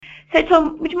So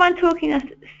Tom, would you mind talking us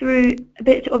through a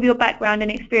bit of your background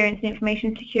and experience in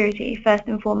information security, first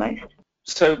and foremost?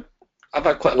 So I've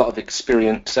had quite a lot of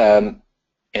experience in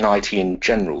IT in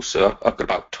general. So I've got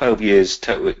about 12 years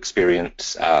total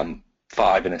experience,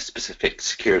 5 in a specific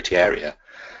security area.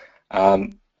 I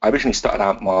originally started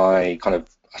out my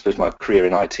my career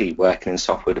in IT working in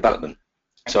software development.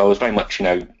 So I was very much,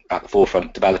 at the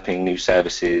forefront, developing new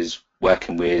services,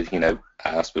 working with,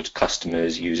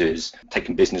 customers, users,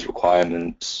 taking business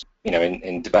requirements,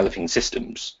 in developing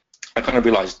systems. I kind of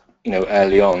realized,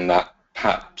 early on that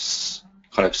perhaps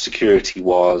kind of security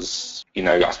was,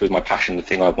 my passion, the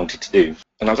thing I wanted to do.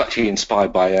 And I was actually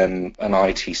inspired by an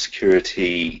IT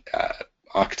security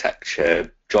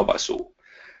architecture job I saw.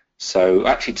 So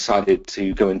I actually decided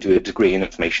to go and do a degree in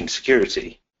information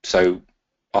security. So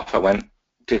off I went,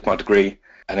 did my degree,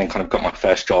 and then kind of got my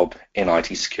first job in IT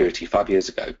security 5 years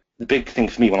ago. The big thing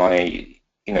for me when I,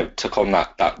 took on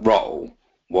that role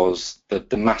was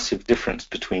the massive difference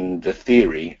between the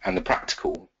theory and the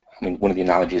practical. I mean, one of the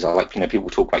analogies I like,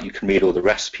 people talk about you can read all the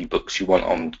recipe books you want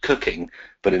on cooking,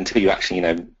 but until you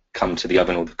actually, come to the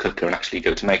oven or the cooker and actually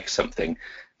go to make something,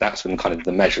 that's when kind of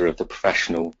the measure of the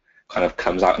professional kind of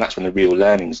comes out, and that's when the real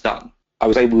learning's done. I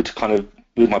was able to kind of,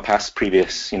 with my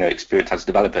previous, experience as a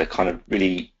developer, kind of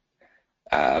really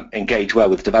engage well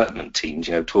with development teams,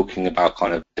 talking about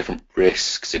kind of different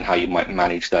risks and how you might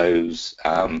manage those,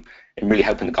 and really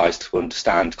helping the guys to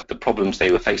understand the problems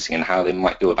they were facing and how they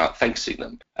might go about facing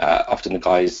them. Often the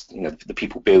guys, the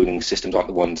people building systems aren't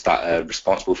the ones that are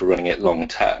responsible for running it long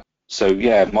term. So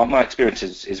yeah, my experience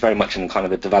is very much in kind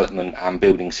of a development and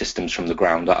building systems from the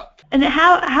ground up. And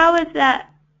how has that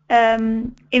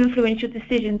influenced your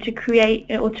decision to create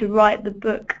or to write the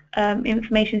book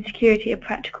Information Security, A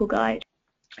Practical Guide?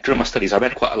 During my studies, I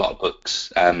read quite a lot of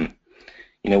books,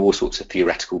 all sorts of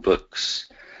theoretical books,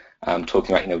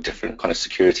 talking about, different kind of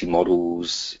security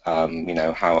models,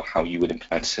 how you would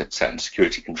implement certain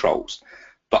security controls.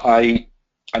 But I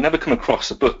never come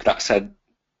across a book that said,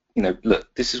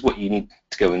 look, this is what you need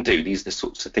to go and do. These are the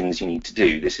sorts of things you need to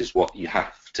do. This is what you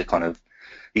have to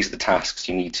these are the tasks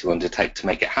you need to undertake to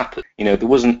make it happen. There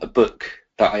wasn't a book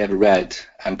that I ever read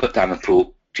and put down and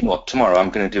thought, do you know what, tomorrow I'm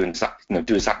going to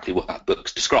do exactly what that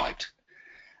book's described.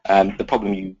 The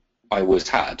problem I always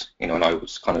had, and I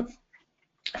was kind of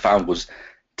found was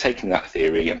taking that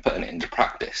theory and putting it into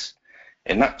practice.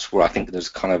 And that's where I think there's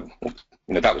kind of,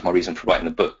 that was my reason for writing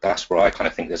the book. That's where I kind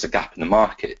of think there's a gap in the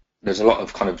market. There's a lot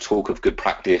of kind of talk of good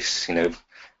practice,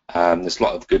 there's a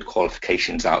lot of good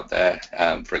qualifications out there,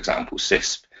 for example,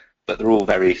 CISP, but they're all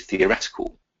very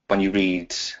theoretical. When you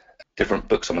read different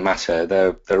books on the matter,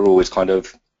 they're always kind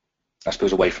of, I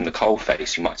suppose, away from the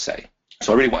coalface, you might say.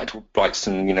 So I really wanted to write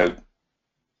some,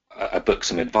 a book,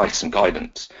 some advice, some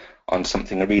guidance on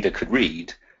something a reader could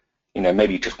read,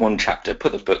 maybe just one chapter,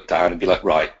 put the book down and be like,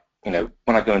 right, when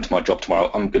I go into my job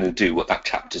tomorrow, I'm going to do what that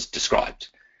chapter's described,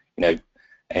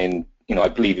 and, I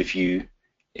believe if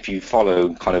you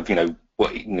follow kind of,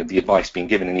 what, the advice being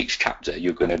given in each chapter,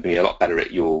 you're going to be a lot better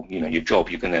at your, your job.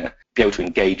 You're going to be able to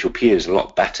engage your peers a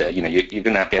lot better. You're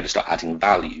going to be able to start adding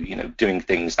value, doing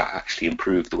things that actually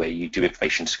improve the way you do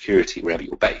information security wherever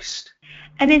you're based.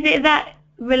 And is it that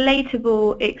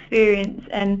relatable experience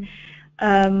and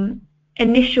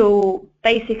initial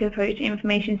basic approach to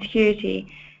information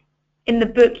security, in the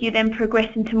book you then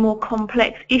progress into more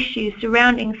complex issues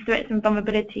surrounding threats and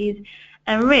vulnerabilities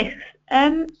and risks?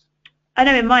 I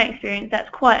know in my experience that's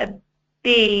quite a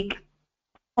big,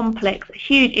 complex,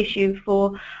 huge issue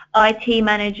for IT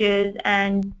managers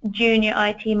and junior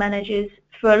IT managers,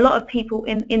 for a lot of people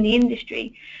in the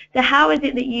industry. So how is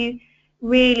it that you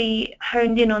really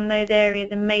honed in on those areas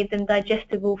and made them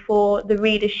digestible for the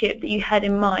readership that you had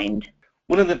in mind?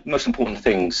 One of the most important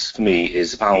things for me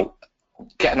is about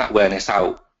getting that awareness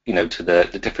out, to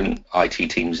the different IT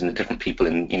teams and the different people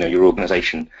in, your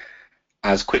organisation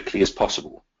as quickly as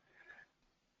possible.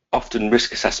 Often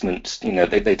risk assessments,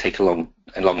 they take a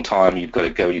long time. You've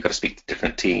got to speak to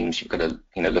different teams. You've got to,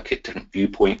 look at different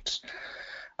viewpoints.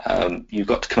 You've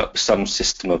got to come up with some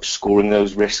system of scoring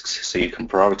those risks so you can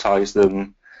prioritise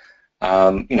them.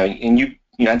 And you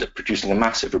end up producing a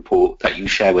massive report that you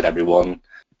share with everyone.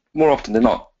 More often than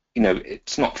not,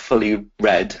 it's not fully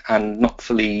read and not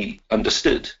fully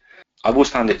understood. I've always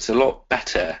found it's a lot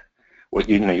better, or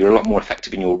you're a lot more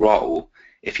effective in your role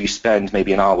if you spend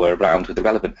maybe an hour around with the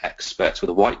relevant experts with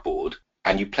a whiteboard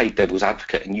and you play devil's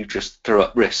advocate and you just throw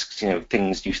up risks,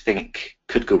 things you think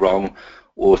could go wrong,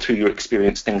 or through your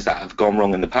experience, things that have gone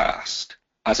wrong in the past,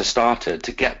 as a starter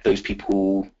to get those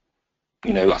people,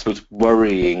 I suppose,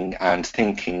 worrying and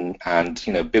thinking and,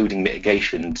 building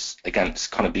mitigations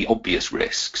against kind of the obvious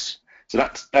risks. So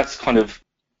that's kind of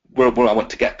where I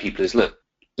want to get people is, look,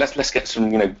 let's get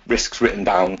some, risks written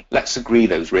down. Let's agree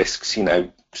those risks.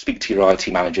 Speak to your IT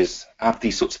managers. Have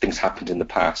these sorts of things happened in the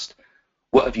past?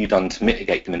 What have you done to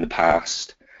mitigate them in the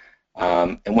past?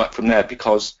 And work from there,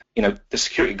 because the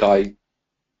security guy,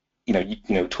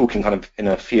 talking kind of in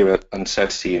a fear,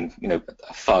 uncertainty, and a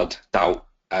FUD, doubt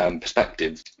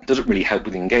perspective doesn't really help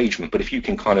with engagement. But if you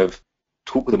can kind of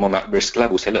talk with them on that risk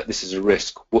level, say, look, this is a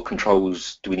risk. What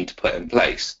controls do we need to put in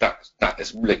place? That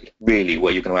is really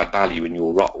where you're going to add value in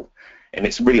your role, and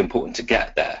it's really important to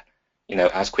get there,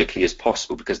 as quickly as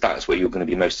possible, because that's where you're going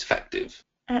to be most effective.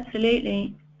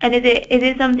 Absolutely. And is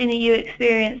it something that you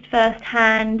experienced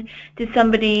firsthand? Did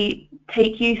somebody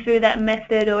take you through that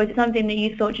method, or is it something that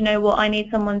you thought, what, I need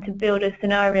someone to build a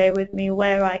scenario with me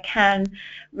where I can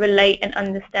relate and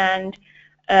understand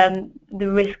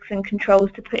the risks and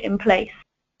controls to put in place?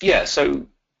 Yeah, so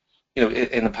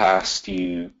in the past,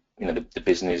 the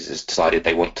business has decided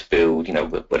they want to build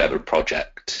whatever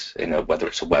project, whether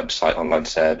it's a website, online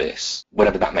service,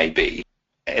 whatever that may be,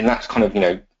 and that's kind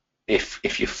of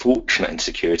if you're fortunate in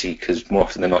security, because more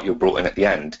often than not you're brought in at the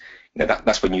end,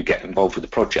 that's when you get involved with the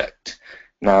project.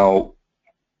 Now,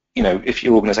 if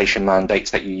your organisation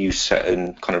mandates that you use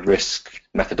certain kind of risk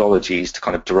methodologies to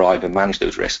kind of derive and manage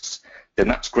those risks, then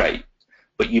that's great.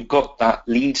 But you've got that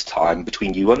lead time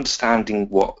between you understanding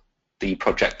what the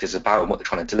project is about and what they're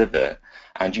trying to deliver,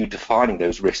 and you defining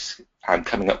those risks and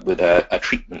coming up with a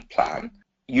treatment plan.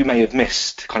 You may have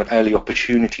missed kind of early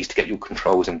opportunities to get your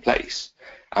controls in place.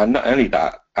 And not only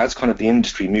that, as kind of the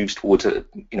industry moves towards a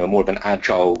more of an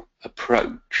agile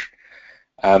approach,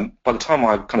 by the time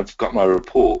I kind of got my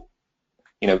report,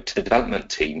 to the development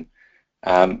team,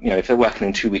 if they're working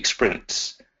in 2-week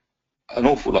sprints, an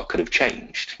awful lot could have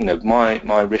changed.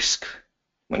 My risk,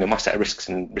 my set of risks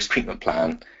and risk treatment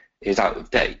plan is out of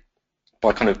date.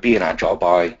 By kind of being agile,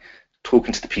 by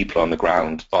talking to the people on the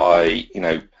ground, by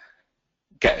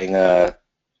getting a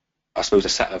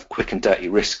set of quick and dirty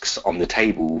risks on the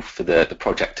table for the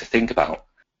project to think about,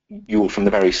 you're from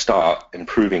the very start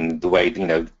improving the way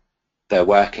they're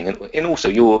working, and also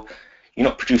you're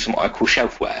not producing what I call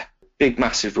shelfware. Big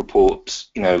massive reports,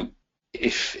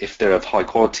 if they're of high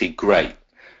quality, great,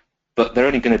 but they're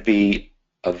only going to be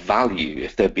of value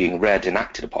if they're being read and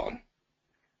acted upon.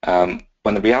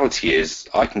 When the reality is,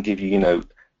 I can give you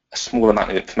a small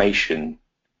amount of information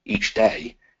each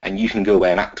day, and you can go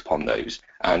away and act upon those.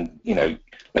 And, like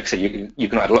I say, you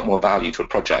can add a lot more value to a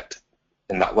project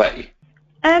in that way.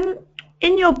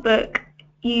 In your book,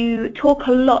 you talk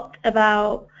a lot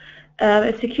about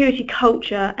a security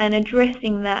culture and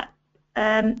addressing that.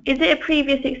 Is it a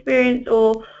previous experience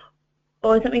or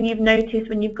something you've noticed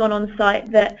when you've gone on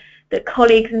site that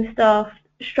colleagues and staff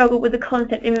struggle with the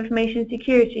concept of information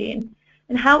security?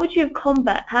 And how do you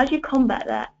combat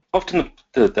that? Often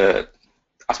I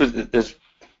suppose there's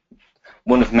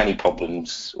one of many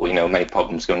problems, or many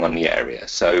problems going on in the area.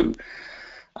 So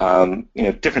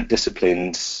different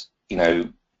disciplines, in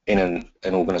an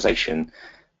organisation,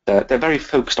 they're very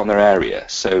focused on their area.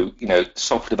 So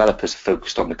software developers are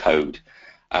focused on the code.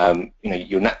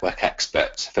 Your network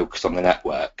experts are focused on the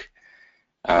network.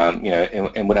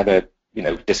 In whatever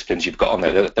disciplines you've got on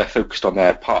there, they're focused on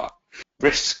their part.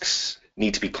 Risks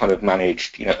need to be kind of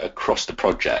managed, across the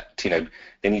project.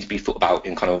 They need to be thought about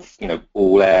in kind of,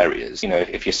 all areas.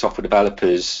 If your software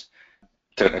developers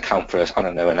don't account for, an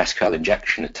SQL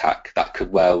injection attack, that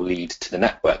could well lead to the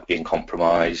network being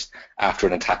compromised after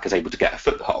an attacker is able to get a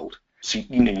foothold. So,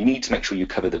 you need to make sure you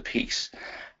cover the piece.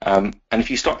 And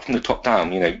if you start from the top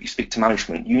down, you speak to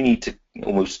management, you need to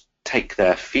almost take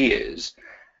their fears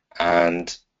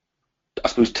and, I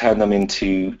suppose, turn them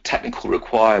into technical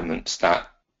requirements that,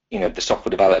 the software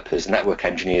developers, network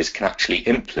engineers can actually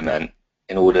implement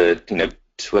in order,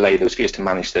 to allay those fears, to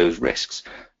manage those risks.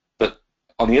 But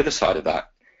on the other side of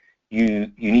that,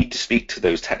 you need to speak to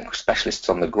those technical specialists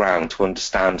on the ground to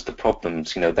understand the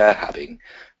problems, they're having.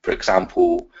 For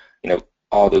example,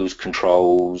 are those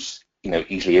controls,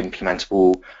 easily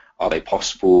implementable? Are they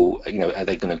possible? Are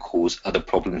they going to cause other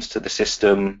problems to the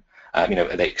system? Are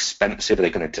they expensive? Are they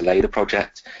going to delay the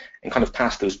project? And kind of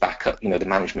pass those back up, the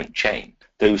management chain.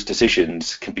 Those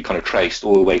decisions can be kind of traced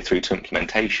all the way through to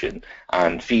implementation,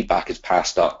 and feedback is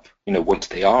passed up, once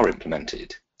they are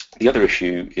implemented. The other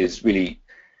issue is really,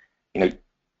 you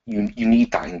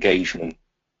need that engagement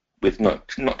with not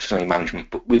just only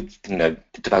management, but with, the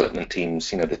development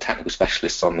teams, the technical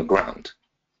specialists on the ground.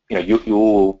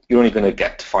 You're only going to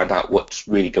get to find out what's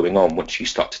really going on once you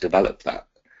start to develop that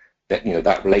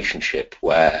relationship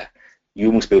where you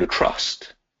almost build a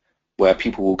trust, where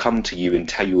people will come to you and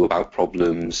tell you about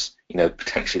problems,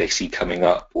 potentially they see coming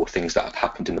up, or things that have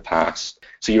happened in the past.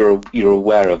 So you're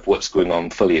aware of what's going on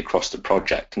fully across the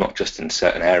project, not just in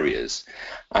certain areas.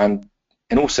 And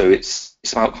also it's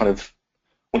about kind of,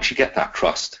 once you get that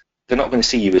trust, they're not going to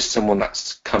see you as someone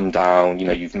that's come down,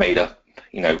 you've made up,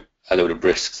 a load of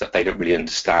risks that they don't really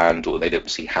understand or they don't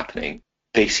see happening.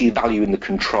 They see value in the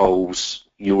controls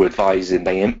you're advising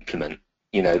they implement.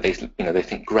 They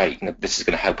think, great, this is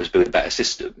going to help us build a better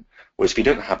system. Whereas if you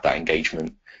don't have that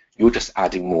engagement, you're just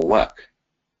adding more work,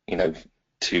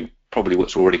 to probably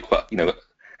what's already quite,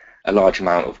 a large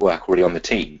amount of work already on the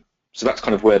team. So that's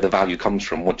kind of where the value comes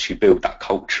from once you build that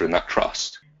culture and that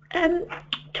trust.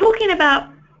 Talking about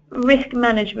risk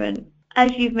management,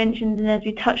 as you've mentioned and as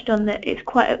we touched on, that it's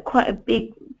quite a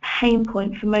big pain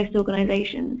point for most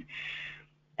organisations.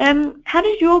 How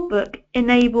does your book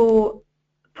enable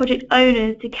project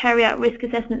owners to carry out risk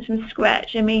assessments from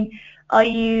scratch? I mean, are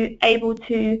you able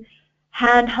to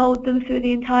handhold them through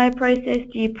the entire process?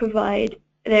 Do you provide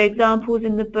their examples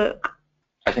in the book?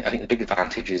 I think the big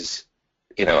advantage is,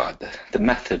 the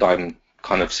method I'm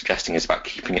kind of suggesting is about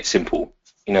keeping it simple.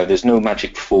 There's no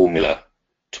magic formula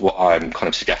to what I'm kind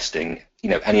of suggesting.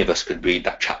 Any of us could read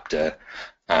that chapter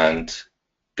and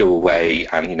go away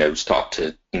and, start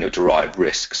to, derive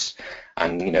risks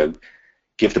and,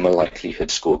 give them a likelihood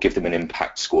score, give them an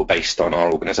impact score based on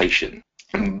our organisation.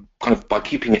 And kind of by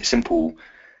keeping it simple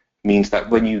means that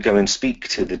when you go and speak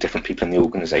to the different people in the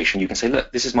organisation, you can say,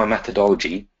 look, this is my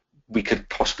methodology. We could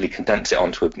possibly condense it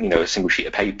onto a single sheet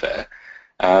of paper.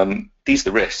 These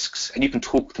are the risks, and you can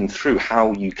talk them through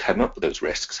how you came up with those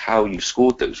risks, how you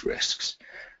scored those risks.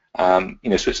 So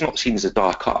it's not seen as a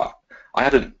dark art. I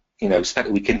haven't, spent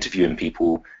a week interviewing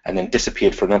people and then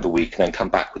disappeared for another week and then come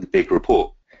back with a big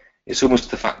report. It's almost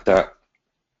the fact that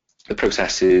the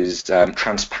process is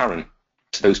transparent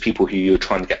to those people who you're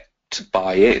trying to get to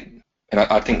buy in. And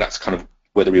I think that's kind of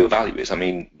where the real value is. I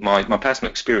mean, my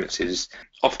personal experience is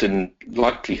often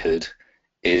likelihood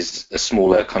is a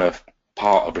smaller kind of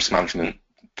part of risk management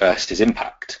versus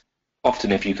impact.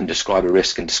 Often if you can describe a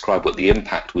risk and describe what the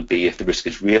impact would be if the risk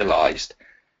is realised,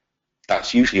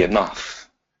 that's usually enough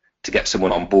to get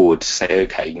someone on board to say,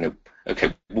 okay,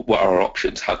 what are our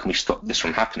options? How can we stop this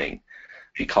from happening?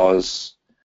 Because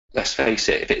let's face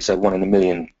it, if it's a 1 in a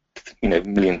million,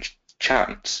 million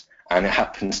chance, and it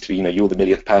happens to be, you're the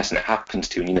millionth person it happens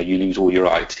to, and you lose all your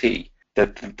IT,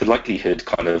 the likelihood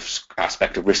kind of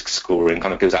aspect of risk scoring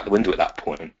kind of goes out the window at that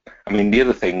point. I mean, the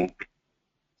other thing,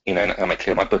 and I make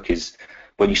clear in my book, is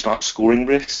when you start scoring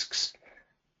risks,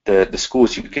 the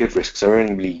scores you give risks are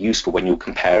only really useful when you're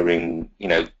comparing,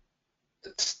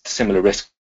 similar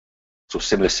risks or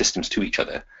similar systems to each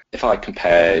other. If I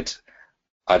compared,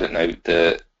 I don't know,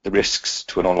 the risks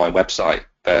to an online website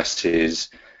versus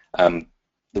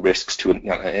the risks to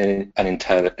an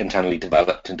internally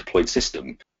developed and deployed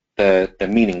system, the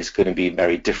meaning is going to be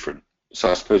very different. So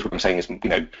I suppose what I'm saying is,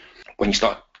 when you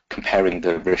start comparing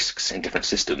the risks in different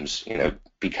systems,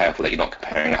 be careful that you're not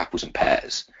comparing apples and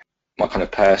pears. My kind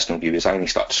of personal view is I only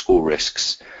start to score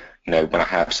risks, when I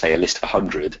have, say, a list of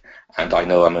 100, and I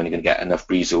know I'm only going to get enough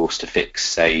resource to fix,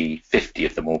 say, 50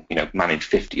 of them, or manage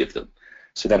 50 of them.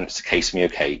 So then it's a case of me,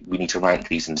 okay, we need to rank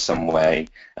these in some way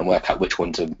and work out which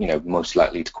ones are, most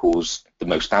likely to cause the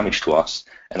most damage to us,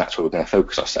 and that's where we're going to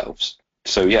focus ourselves.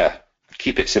 So yeah,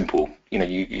 keep it simple.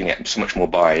 You can get so much more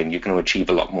buy-in. You're going to achieve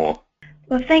a lot more.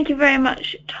 Well, thank you very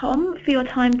much, Tom, for your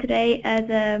time today as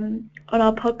on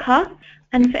our podcast.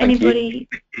 And for anybody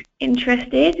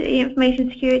interested, the Information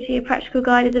Security A Practical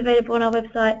Guide is available on our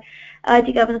website,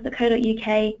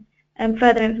 idgovernance.co.uk, and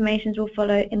further information will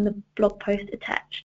follow in the blog post attached.